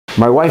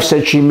My wife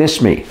said she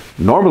missed me.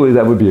 Normally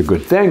that would be a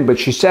good thing, but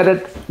she said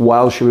it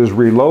while she was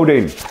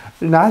reloading.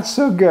 Not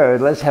so good.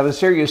 Let's have a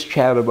serious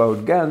chat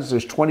about guns.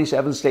 There's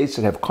 27 states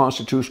that have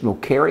constitutional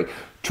carry.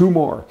 2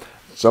 more,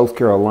 South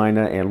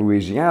Carolina and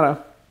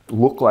Louisiana,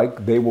 look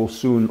like they will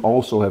soon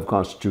also have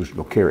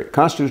constitutional carry.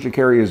 Constitutional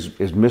carry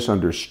is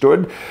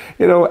misunderstood.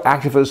 You know,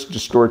 activists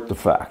distort the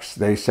facts.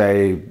 They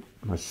say,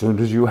 as soon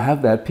as you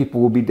have that, people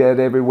will be dead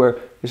everywhere.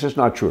 This is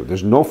not true.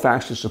 There's no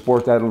facts to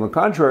support that. On the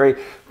contrary,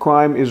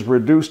 crime is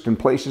reduced in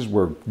places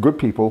where good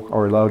people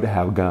are allowed to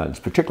have guns,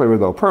 particularly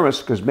without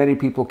permits, because many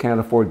people can't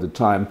afford the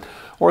time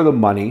or the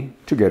money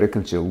to get a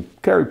concealed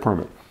carry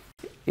permit.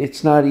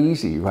 It's not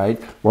easy,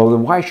 right? Well,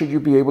 then why should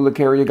you be able to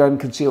carry a gun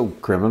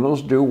concealed?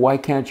 Criminals do. Why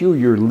can't you?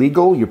 You're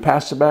legal. You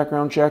pass the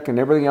background check and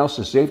everything else,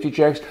 the safety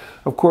checks.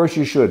 Of course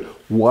you should.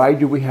 Why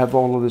do we have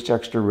all of this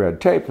extra red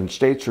tape? And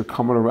states are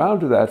coming around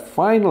to that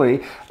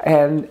finally,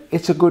 and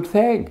it's a good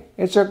thing.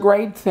 It's a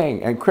great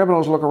thing. And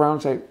criminals look around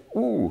and say,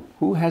 ooh,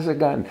 who has a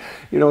gun?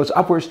 You know, it's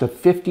upwards to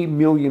 50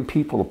 million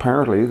people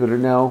apparently that are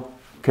now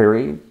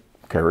carrying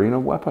a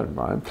weapon,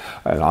 right?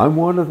 And I'm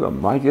one of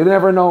them, right? You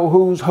never know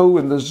who's who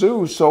in the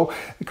zoo. So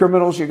the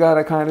criminals, you got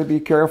to kind of be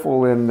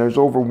careful. And there's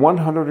over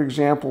 100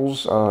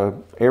 examples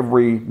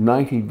every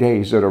 90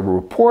 days that are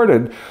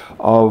reported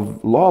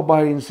of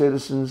law-abiding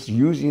citizens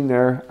using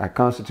their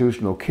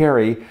constitutional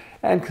carry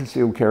and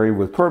concealed carry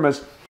with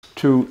permits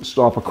to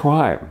stop a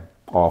crime,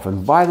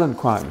 often violent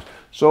crimes.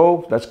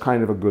 So that's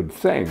kind of a good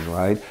thing,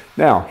 right?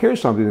 Now, here's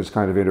something that's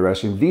kind of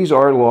interesting. These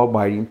are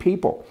law-abiding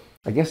people.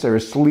 I guess they're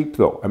asleep,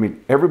 though. I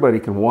mean, everybody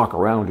can walk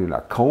around in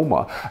a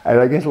coma, and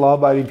I guess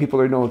law-abiding people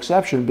are no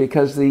exception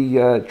because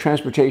the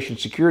Transportation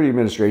Security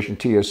Administration,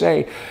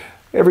 TSA,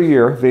 every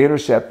year they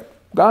intercept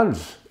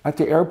guns at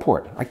the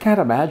airport. I can't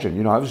imagine.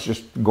 You know, I was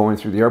just going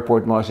through the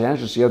airport in Los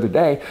Angeles the other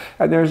day,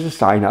 and there's a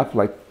sign up,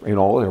 like in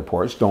all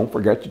airports, don't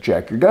forget to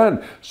check your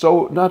gun.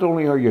 So not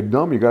only are you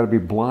dumb, you got to be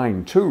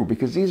blind, too,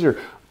 because these are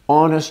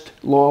honest,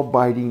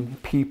 law-abiding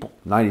people.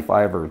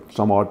 95 or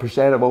some odd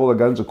percent of all the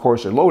guns, of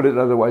course, are loaded.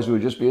 Otherwise, it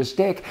would just be a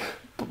stick.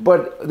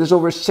 But there's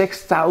over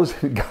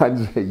 6,000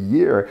 guns a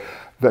year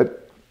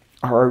that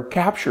are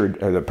captured,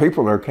 the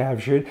people are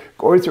captured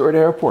going through an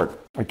airport.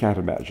 I can't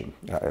imagine.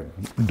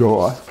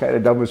 Duh, kind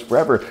of dumb as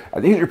forever.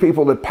 And these are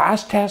people that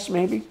pass tests,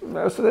 maybe.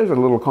 So there's a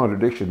little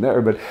contradiction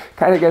there, but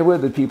kind of get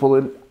with the people.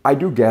 And I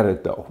do get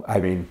it, though. I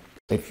mean,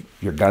 if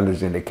your gun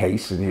is in a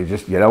case and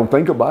you don't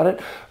think about it,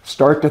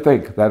 start to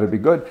think. That'd be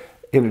good.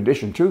 In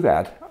addition to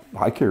that,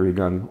 I carry a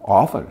gun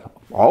often,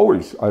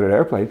 always on an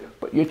airplane,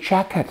 but you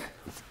check it.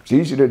 It's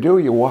easy to do.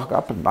 You walk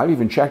up, and I've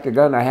even checked a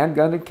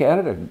handgun in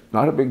Canada.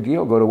 Not a big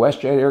deal. Go to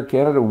WestJet, Air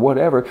Canada,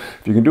 whatever.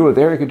 If you can do it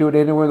there, you can do it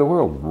anywhere in the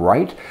world,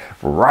 right?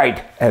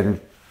 Right.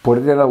 And put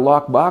it in a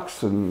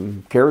lockbox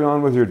and carry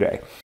on with your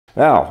day.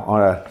 Now,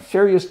 on a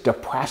serious,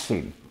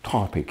 depressing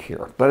topic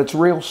here, but it's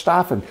real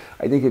stuff, and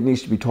I think it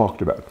needs to be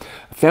talked about.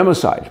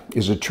 Femicide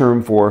is a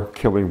term for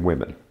killing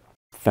women.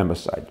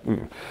 Femicide.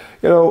 You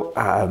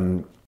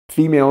know,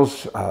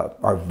 females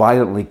are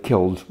violently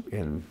killed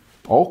in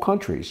all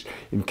countries.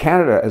 In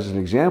Canada, as an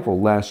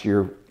example, last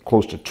year,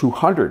 close to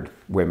 200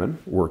 women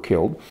were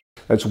killed.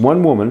 That's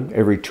 1 woman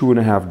every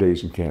 2.5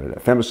 days in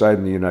Canada. Femicide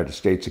in the United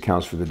States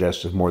accounts for the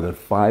deaths of more than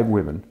 5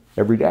 women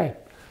every day.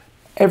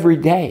 Every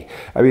day.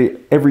 I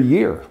mean, every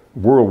year,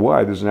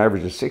 worldwide, there's an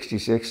average of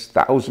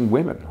 66,000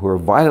 women who are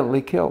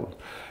violently killed.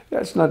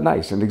 That's not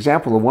nice. An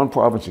example of one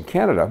province in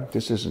Canada,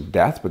 this isn't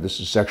death, but this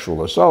is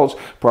sexual assaults.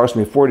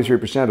 Approximately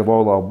 43% of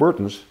all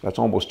Albertans, that's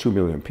almost 2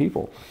 million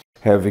people,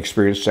 have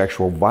experienced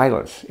sexual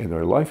violence in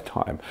their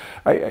lifetime.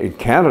 In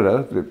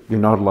Canada, you're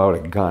not allowed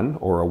a gun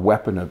or a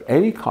weapon of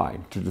any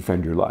kind to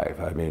defend your life.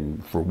 I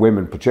mean, for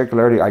women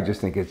particularly, I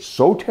just think it's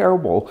so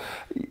terrible.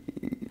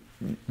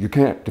 You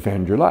can't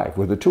defend your life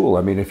with a tool.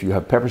 I mean, if you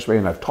have pepper spray,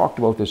 and I've talked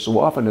about this so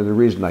often, and the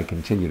reason I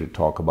continue to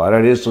talk about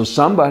it is so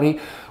somebody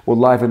will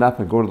liven up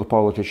and go to the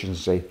politicians and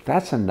say,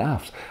 that's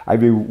enough. I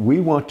mean,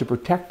 we want to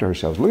protect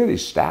ourselves. Look at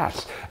these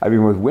stats. I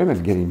mean, with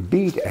women getting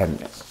beat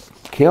and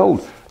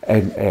killed,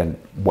 and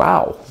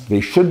wow,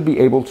 they should be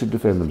able to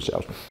defend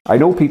themselves. I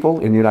know people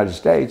in the United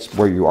States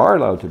where you are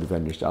allowed to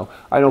defend yourself.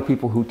 I know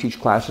people who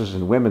teach classes,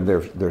 and women,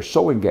 they're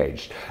so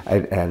engaged.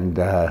 And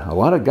a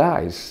lot of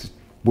guys,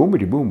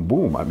 boomity boom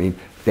boom. I mean,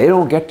 they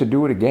don't get to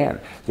do it again.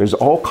 There's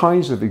all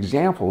kinds of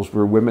examples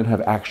where women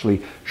have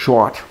actually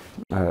shot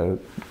the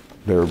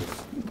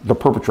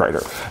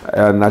perpetrator,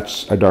 and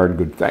that's a darn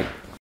good thing.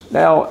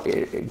 Now,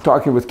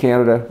 talking with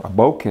Canada,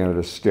 about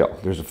Canada still,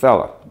 there's a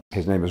fella.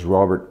 His name is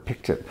Robert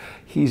Pickton.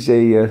 He's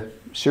a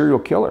serial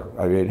killer.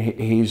 I mean,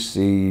 he's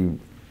the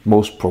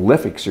most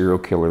prolific serial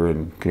killer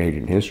in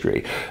Canadian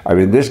history. I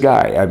mean, this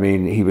guy, I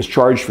mean, he was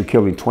charged for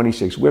killing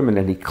 26 women,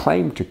 and he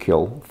claimed to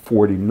kill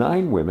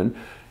 49 women,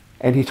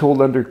 and he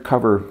told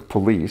undercover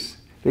police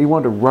that he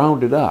wanted to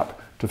round it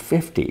up to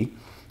 50,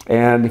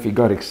 and if he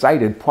got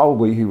excited,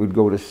 probably he would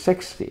go to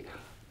 60.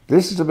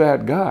 This is a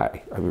bad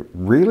guy. I mean,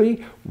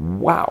 really?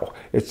 Wow.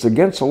 It's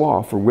against the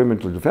law for women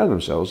to defend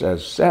themselves,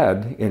 as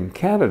said in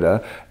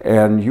Canada,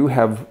 and you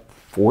have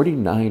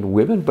 49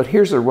 women, but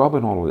here's the rub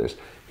in all of this.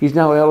 He's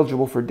now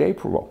eligible for day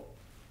parole.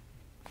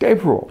 Day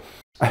parole.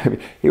 I mean,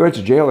 he went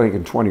to jail, I think,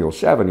 in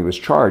 2007. He was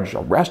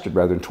arrested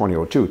rather, in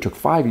 2002. It took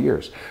 5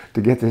 years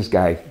to get this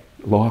guy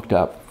locked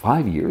up.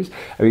 5 years?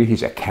 I mean,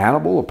 he's a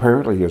cannibal,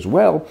 apparently, as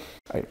well.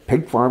 A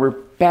pig farmer,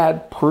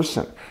 bad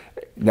person.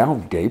 Now,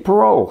 day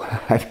parole.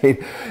 I mean,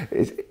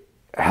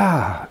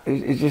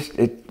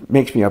 it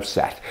makes me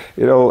upset.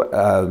 You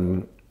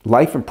know,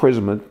 life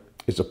imprisonment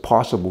is a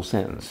possible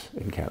sentence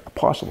in Canada. A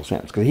possible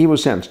sentence, because he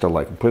was sentenced to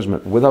life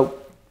imprisonment without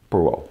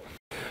parole.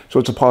 So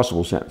it's a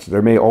possible sentence.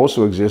 There may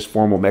also exist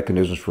formal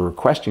mechanisms for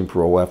requesting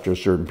parole after a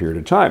certain period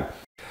of time.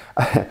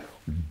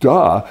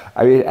 Duh.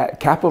 I mean,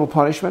 capital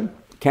punishment.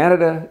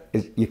 Canada,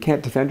 you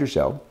can't defend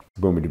yourself.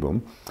 Boomity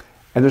boom.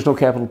 And there's no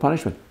capital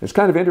punishment. It's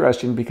kind of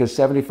interesting because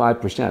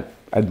 75%,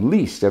 at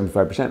least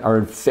 75%, are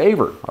in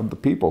favor of the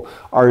people,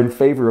 are in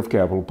favor of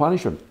capital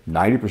punishment.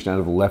 90%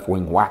 of the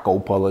left-wing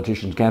wacko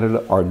politicians in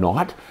Canada are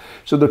not.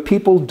 So the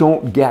people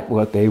don't get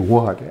what they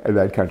want in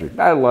that country.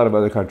 Not a lot of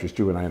other countries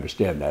too, and I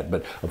understand that.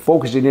 But I'm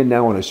focusing in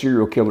now on a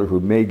serial killer who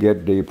may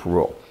get day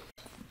parole.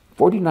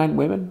 49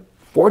 women?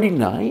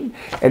 49?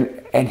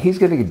 And he's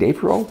going to get day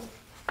parole?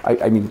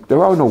 I mean,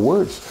 there are no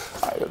words.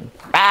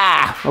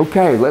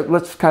 Okay,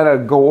 let's kind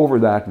of go over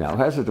that now.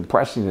 That's a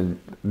depressing and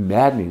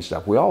maddening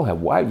stuff. We all have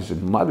wives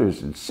and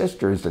mothers and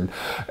sisters, and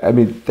I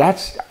mean,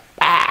 that's,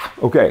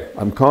 okay,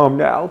 I'm calm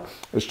now.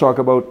 Let's talk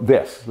about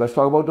this. Let's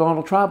talk about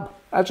Donald Trump.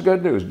 That's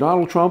good news.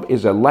 Donald Trump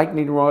is a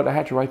lightning rod. I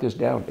had to write this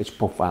down. It's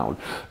profound.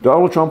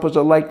 Donald Trump is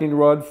a lightning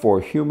rod for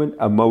human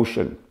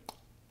emotion.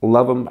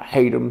 Love him,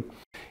 hate him,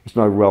 it's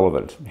not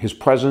relevant. His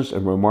presence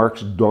and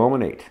remarks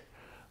dominate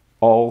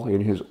all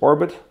in his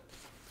orbit.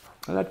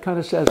 And that kind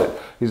of says it.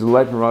 He's a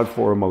lightning rod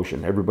for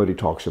emotion. Everybody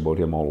talks about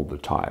him all the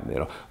time. You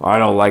know, I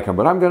don't like him,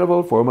 but I'm going to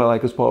vote for him. I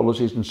like his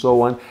policies and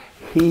so on.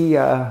 He's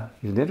an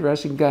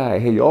interesting guy.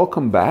 Hey, you all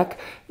come back,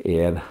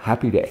 and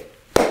happy day.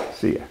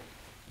 See ya.